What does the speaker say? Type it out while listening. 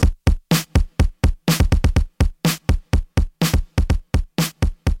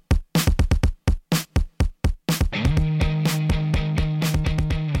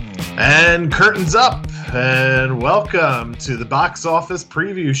And curtains up, and welcome to the Box Office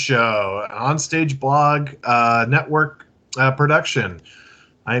Preview Show, an Onstage Blog Network production.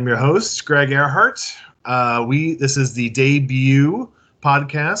 I am your host, Greg Earhart. This is the debut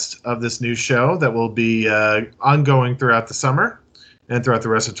podcast of this new show that will be ongoing throughout the summer and throughout the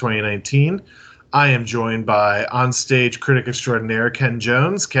rest of 2019. I am joined by onstage critic extraordinaire Ken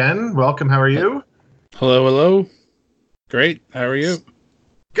Jones. Ken, welcome. How are you? Hello. Great. How are you?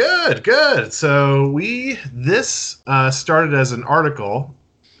 Good. So this started as an article,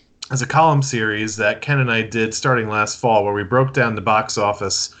 as a column series that Ken and I did starting last fall, where we broke down the box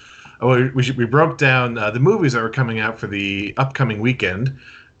office. We broke down the movies that were coming out for the upcoming weekend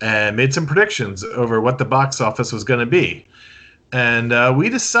and made some predictions over what the box office was going to be. And we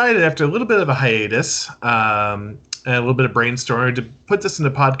decided, after a little bit of a hiatus and a little bit of brainstorming, to put this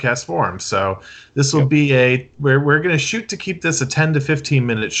into podcast form. So this will be we're going to shoot to keep this a 10 to 15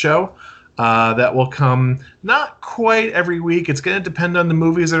 minute show that will come not quite every week. It's going to depend on the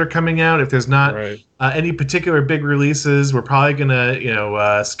movies that are coming out. If there's not any particular big releases, we're probably going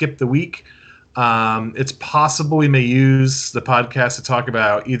to skip the week. It's possible we may use the podcast to talk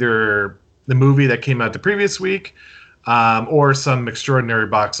about either the movie that came out the previous week or some extraordinary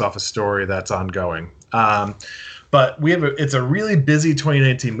box office story that's ongoing. But it's a really busy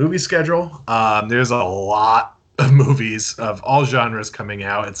 2019 movie schedule. There's a lot of movies of all genres coming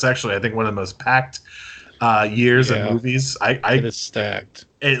out. It's actually, I think, one of the most packed years of movies. It is stacked.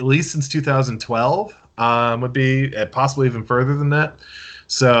 At least since 2012 would be, possibly even further than that.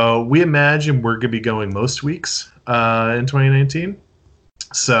 So we imagine we're going to be going most weeks in 2019.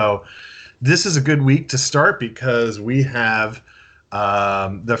 So this is a good week to start because we have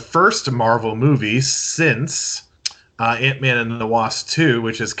the first Marvel movie since Ant-Man and the Wasp 2,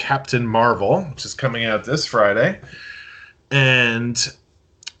 which is Captain Marvel, which is coming out this Friday. And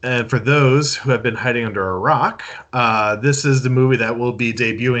for those who have been hiding under a rock, this is the movie that will be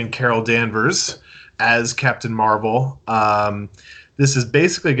debuting Carol Danvers as Captain Marvel. This is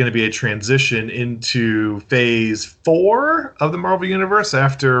basically going to be a transition into Phase 4 of the Marvel Universe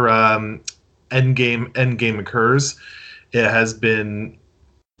after Endgame occurs. It has been,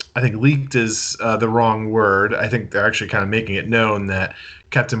 I think, leaked is the wrong word. I think they're actually kind of making it known that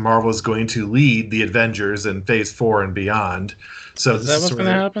Captain Marvel is going to lead the Avengers in Phase 4 and beyond. So is that what's going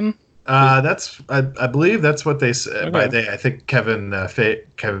to happen? I believe that's what they said. Okay. I think Kevin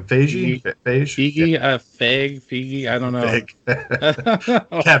Feige. Feige. I don't know.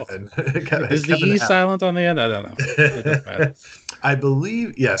 Kevin. Is the E silent on the end? I don't know. I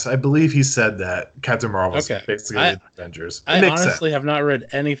believe he said that Captain Marvel is basically the Avengers. I honestly have not read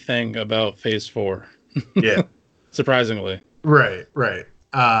anything about Phase 4. Yeah. Surprisingly. Right.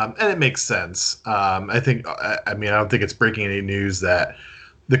 And it makes sense. I don't think it's breaking any news that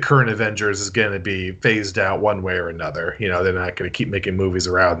the current Avengers is going to be phased out one way or another. You know, they're not going to keep making movies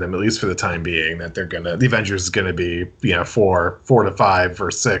around them, at least for the time being. That the Avengers is going to be, 4 to 5 or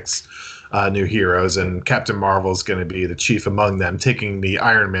 6 new heroes, and Captain Marvel is going to be the chief among them, taking the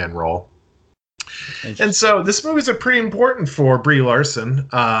Iron Man role. And so this movies are pretty important for Brie Larson.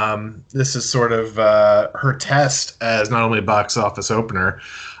 This is sort of her test as not only a box office opener,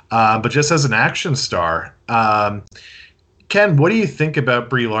 but just as an action star. Ken, what do you think about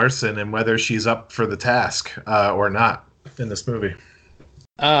Brie Larson and whether she's up for the task or not in this movie?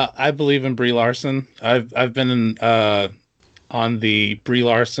 I believe in Brie Larson. I've been on the Brie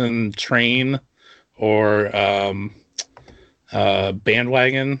Larson train or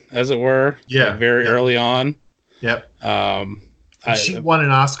bandwagon, as it were. Yeah, very early on. Yep. She won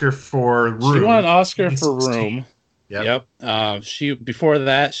an Oscar for Room. She won an Oscar for Room. Yep. She before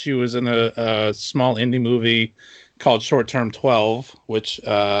that she was in a small indie movie called Short Term 12, which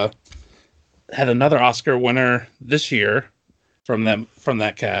had another Oscar winner this year from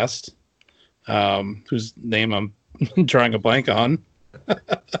that cast, whose name I'm drawing a blank on.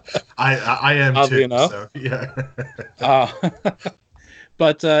 I am oddly too. Enough. So, yeah.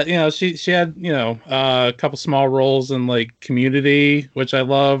 But she had a couple small roles in like Community, which I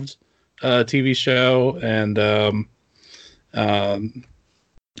loved, TV show, and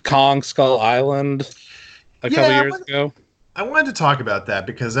Kong Skull Island a couple years ago. I wanted to talk about that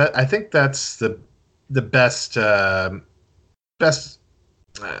because I think that's the best.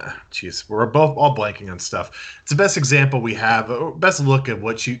 We're both all blanking on stuff. It's the best example we have, best look at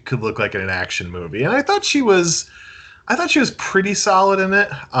what she could look like in an action movie. And I thought she was pretty solid in it.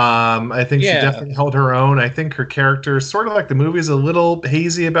 I think she definitely held her own. I think her character, sort of like the movie, is a little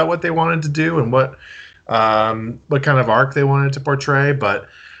hazy about what they wanted to do and what kind of arc they wanted to portray. But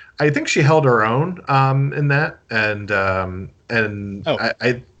I think she held her own in that, and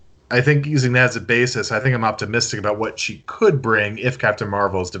I think using that as a basis, I think I'm optimistic about what she could bring if Captain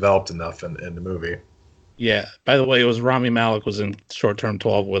Marvel is developed enough in the movie. Yeah. By the way, it was Rami Malek was in Short Term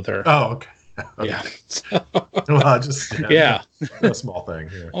 12 with her. Oh, okay. Yeah. Well, just Yeah. a small thing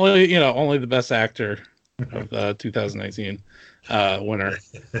here. Only the best actor of 2019 winner.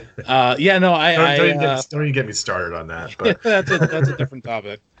 Yeah, no, Don't even get me started on that. But that's a different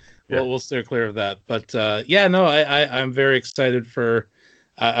topic. Yeah. We'll steer clear of that. But yeah, no, I'm very excited for.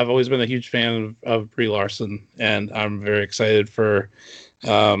 I've always been a huge fan of Brie Larson, and I'm very excited for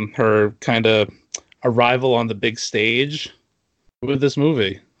her kind of arrival on the big stage with this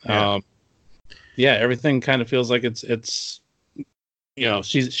movie. Yeah. Yeah, everything kind of feels like it's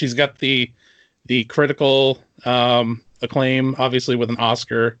she's got the critical acclaim, obviously, with an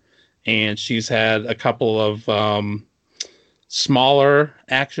Oscar, and she's had a couple of smaller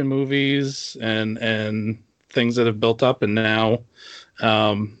action movies and things that have built up, and now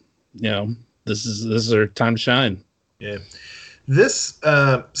this is her time to shine. Yeah. This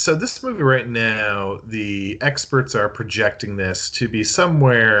movie right now, the experts are projecting this to be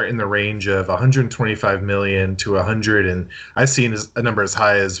somewhere in the range of 125 million to 100, and I've seen a number as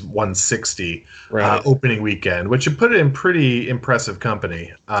high as 160 opening weekend, which would put it in pretty impressive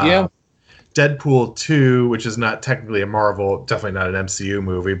company. Yeah. Deadpool 2, which is not technically a Marvel, definitely not an MCU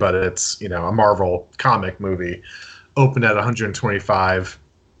movie, but it's a Marvel comic movie, opened at 125.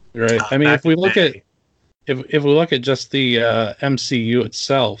 Right. I mean, if we look at just the MCU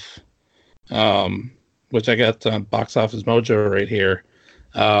itself, which I got Box Office Mojo right here,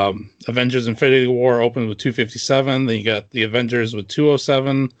 Avengers Infinity War opened with 257. Then you got the Avengers with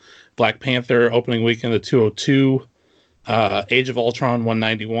 207. Black Panther opening weekend at 202. Age of Ultron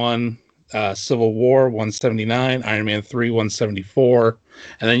 191. Civil War 179. Iron Man 3 174.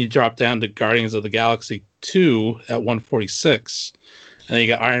 And then you drop down to Guardians of the Galaxy 2 at 146. And then you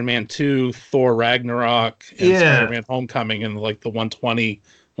got Iron Man 2, Thor Ragnarok, and Spider-Man Homecoming in like the 120,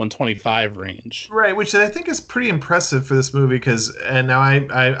 125 range. Right, which I think is pretty impressive for this movie and now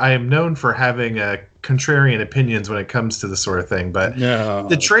I am known for having contrarian opinions when it comes to this sort of thing, but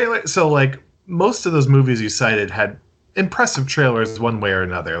the trailer, so like most of those movies you cited had impressive trailers one way or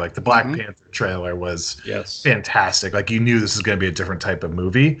another. Like the Black Panther trailer was fantastic. Like you knew this was going to be a different type of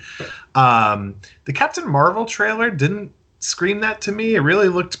movie. The Captain Marvel trailer didn't scream that to me. It really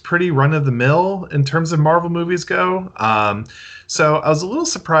looked pretty run-of-the-mill in terms of Marvel movies go. So I was a little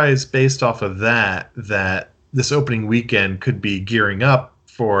surprised based off of that this opening weekend could be gearing up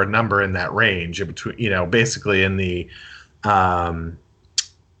for a number in that range, between basically in the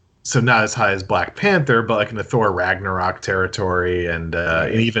so not as high as Black Panther, but like in the Thor Ragnarok territory, and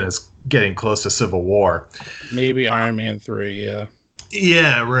even as getting close to Civil War. Maybe Iron Man 3, yeah.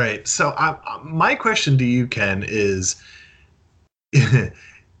 Yeah, right. So my question to you, Ken, is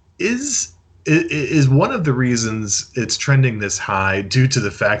one of the reasons it's trending this high due to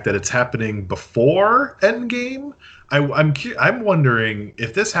the fact that it's happening before Endgame? I'm wondering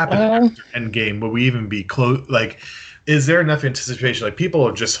if this happened after Endgame, would we even be close? Like, is there enough anticipation? Like, people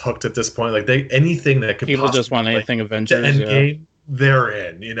are just hooked at this point. Like, anything that could people just want anything Avengers. Endgame, they're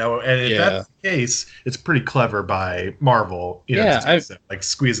in. And if that's the case, it's pretty clever by Marvel. Like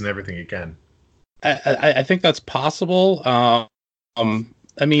squeezing everything you can. I think that's possible. I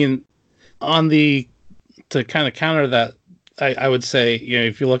mean, to kind of counter that, I would say,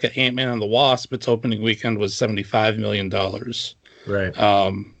 if you look at Ant-Man and the Wasp, its opening weekend was $75 million. Right.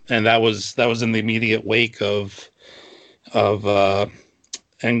 And that was in the immediate wake of Infinity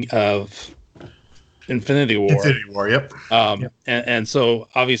War. Infinity War, yep. And so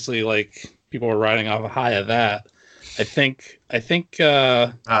obviously, like, people were riding off a high of that. I think. I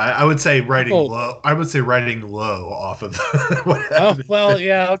would say riding low. I would say riding low off of what happened. Oh well,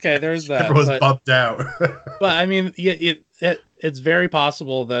 yeah, okay. There's that. Everyone's bumped out. But I mean, it's very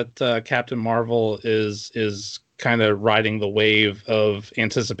possible that Captain Marvel is kind of riding the wave of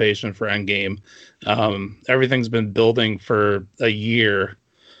anticipation for Endgame. Everything's been building for a year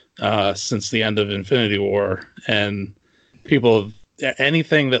since the end of Infinity War, and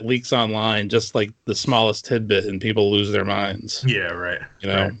anything that leaks online, just like the smallest tidbit, and people lose their minds. Yeah, right.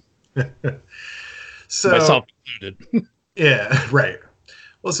 Right. So myself included. Yeah, right.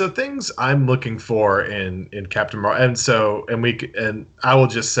 Well, so things I'm looking for in Captain Marvel, and I will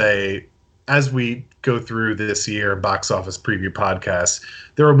just say, as we go through this year box office preview podcast,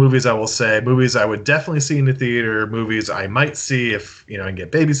 there are movies I would definitely see in the theater, movies I might see if I can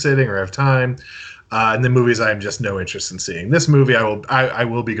get babysitting or have time. And then movies I have just no interest in seeing. This movie I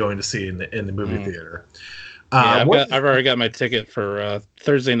will be going to see in the movie theater. I've already got my ticket for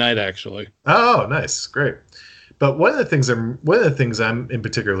Thursday night, actually. Oh, nice, great. But one of the things I'm in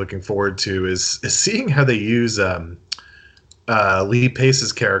particular looking forward to is seeing how they use Lee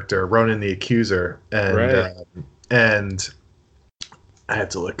Pace's character, Ronan the Accuser, and I had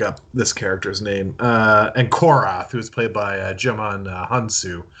to look up this character's name, and Korath, who's played by Jomon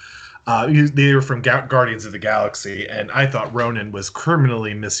Hansu. They were from Guardians of the Galaxy, and I thought Ronan was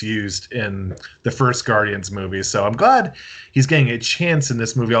criminally misused in the first Guardians movie. So I'm glad he's getting a chance in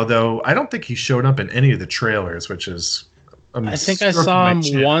this movie, although I don't think he showed up in any of the trailers, which is... I think I saw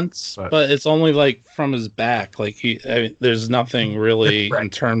him once, but it's only like from his back. Like there's nothing really in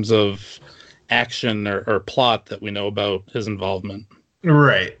terms of action or plot that we know about his involvement.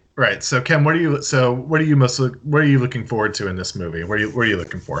 Right. So Ken, what are you looking forward to in this movie? What are you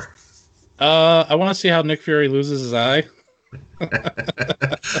looking for? I want to see how Nick Fury loses his eye.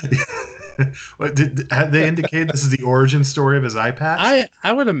 Have they indicated this is the origin story of his eye patch?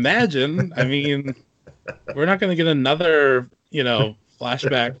 I would imagine. I mean, we're not going to get another,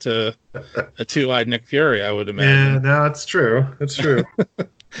 flashback to a two-eyed Nick Fury, I would imagine. Yeah, no, it's true. It's true.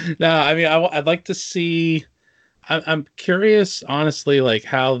 No, I mean, I'd like to see... I'm curious, honestly, like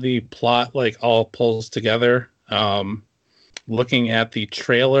how the plot like all pulls together. Looking at the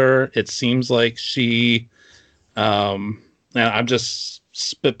trailer, it seems like she... and I'm just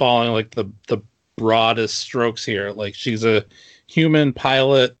spitballing like the broadest strokes here. Like she's a human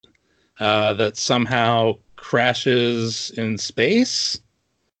pilot that somehow crashes in space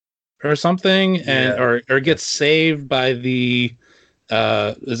or something, and or gets saved by the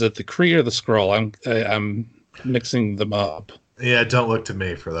is it the Kree or the Skrull? I'm mixing them up. Yeah, don't look to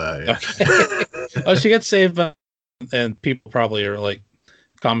me for that. Yeah. Okay. Oh, she gets saved by, and people probably are like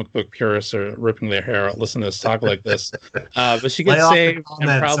comic book purists are ripping their hair out listening to us talk like this. But she gets saved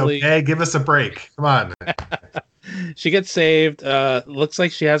and probably... Okay, give us a break. Come on. She gets saved. Looks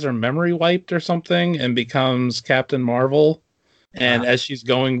like she has her memory wiped or something and becomes Captain Marvel. And as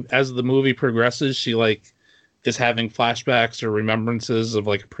the movie progresses, she like is having flashbacks or remembrances of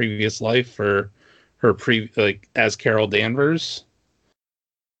like a previous life or her as Carol Danvers.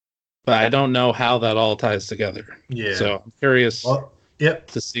 But I don't know how that all ties together. Yeah. So I'm curious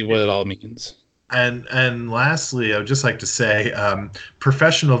to see what it all means. And lastly, I would just like to say,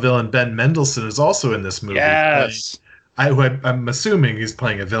 professional villain Ben Mendelsohn is also in this movie. Yes. I'm assuming he's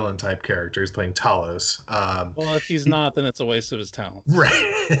playing a villain type character. He's playing Talos. Well, if he's not, then it's a waste of his talent.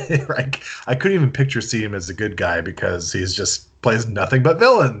 Right. Right. I couldn't even picture seeing him as a good guy because he's just plays nothing but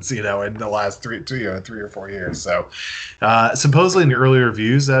villains, in the last 3 or 4 years. So, supposedly in the early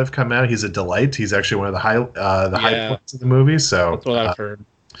reviews that have come out, he's a delight. He's actually one of the high points of the movie. So that's what I've heard.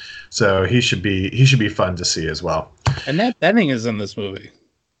 So he should be fun to see as well. Annette Bening is in this movie.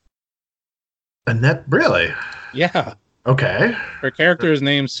 Annette, really? Yeah. Okay. Her character is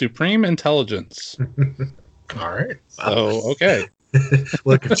named Supreme Intelligence. All right. So okay.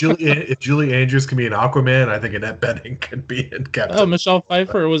 Look, if Julie Andrews can be an Aquaman, I think Annette Bening can be in Captain. Oh, Michelle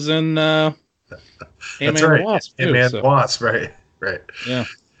Pfeiffer was in Ant-Man and Wasp. Ant-Man and Wasp, right. Yeah.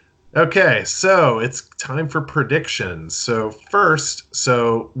 Okay, so it's time for predictions. So first,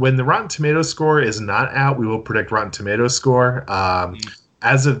 when the Rotten Tomatoes score is not out, we will predict Rotten Tomatoes score.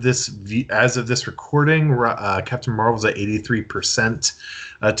 As of this recording, Captain Marvel's at 83%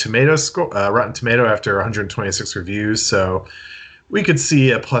 Rotten Tomato after 126 reviews. So we could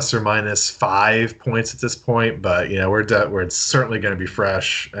see a plus or minus 5 points at this point, but we're certainly going to be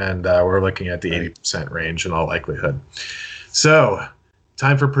fresh, and we're looking at the 80% range in all likelihood. So,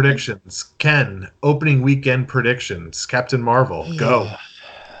 time for predictions. Ken, opening weekend predictions. Captain Marvel, go.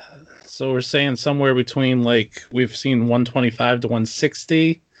 So we're saying somewhere between we've seen 125 to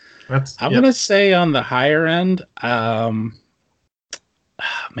 160. I'm gonna say on the higher end. Man,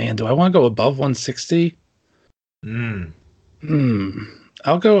 do I want to go above 160?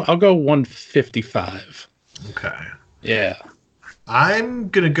 I'll go 155. Okay. Yeah. I'm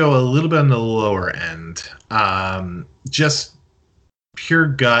gonna go a little bit on the lower end. Just pure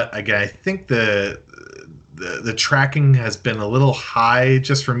gut. Again, I think the tracking has been a little high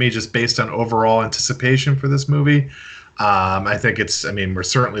just for me, just based on overall anticipation for this movie. I think we're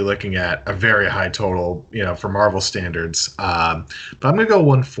certainly looking at a very high total, for Marvel standards. But I'm going to go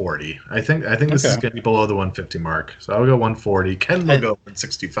 140. I think this is going to be below the 150 mark. So I'll go 140. Ken will go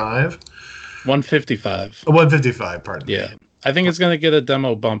 165. 155. 155, pardon. Yeah. I think it's going to get a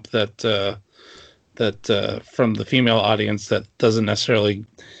demo bump that from the female audience that doesn't necessarily...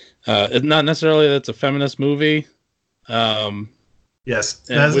 it's not necessarily that it's a feminist movie. Yes.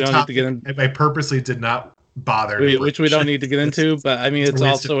 And we don't need to get in... I purposely did not bother. Which we don't need to get into, but I mean, it's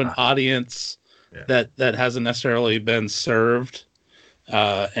also an audience that hasn't necessarily been served.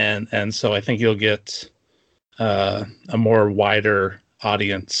 And so I think you'll get a more wider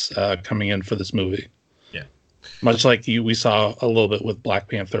audience coming in for this movie. Yeah. Much like we saw a little bit with Black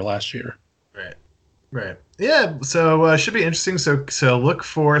Panther last year. Right. Yeah. So should be interesting. So look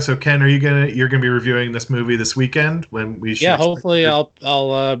for. So Ken, you're gonna be reviewing this movie this weekend when we should? Yeah. Hopefully,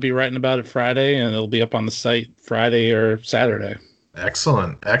 I'll be writing about it Friday, and it'll be up on the site Friday or Saturday.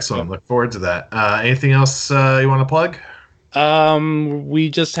 Excellent. Yep. Look forward to that. Anything else you want to plug? We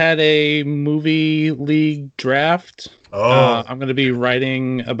just had a movie league draft. I'm going to be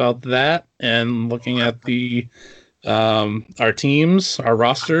writing about that and looking at the our teams, our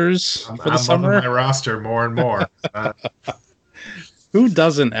rosters for the summer. I'm loving my roster more and more. Who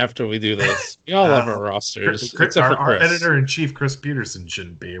doesn't after we do this? We all love our rosters. Our editor-in-chief, Chris Peterson,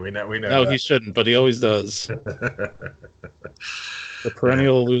 shouldn't be. We know. No, he shouldn't, but he always does. The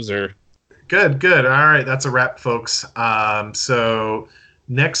perennial loser. Good. All right, that's a wrap, folks. So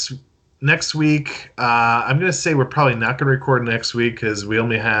next week, I'm going to say we're probably not going to record next week because we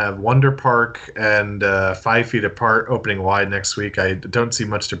only have Wonder Park and 5 Feet Apart opening wide next week. I don't see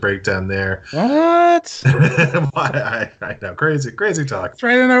much to break down there. What? I know, crazy talk. It's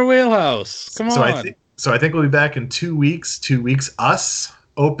right in our wheelhouse. Come on. I think we'll be back in 2 weeks. 2 weeks, Us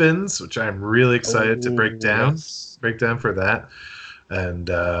opens, which I'm really excited to break down. Yes. Break down for that. And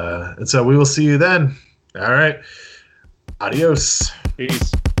so we will see you then. All right. Adios.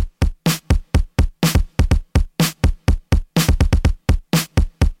 Peace.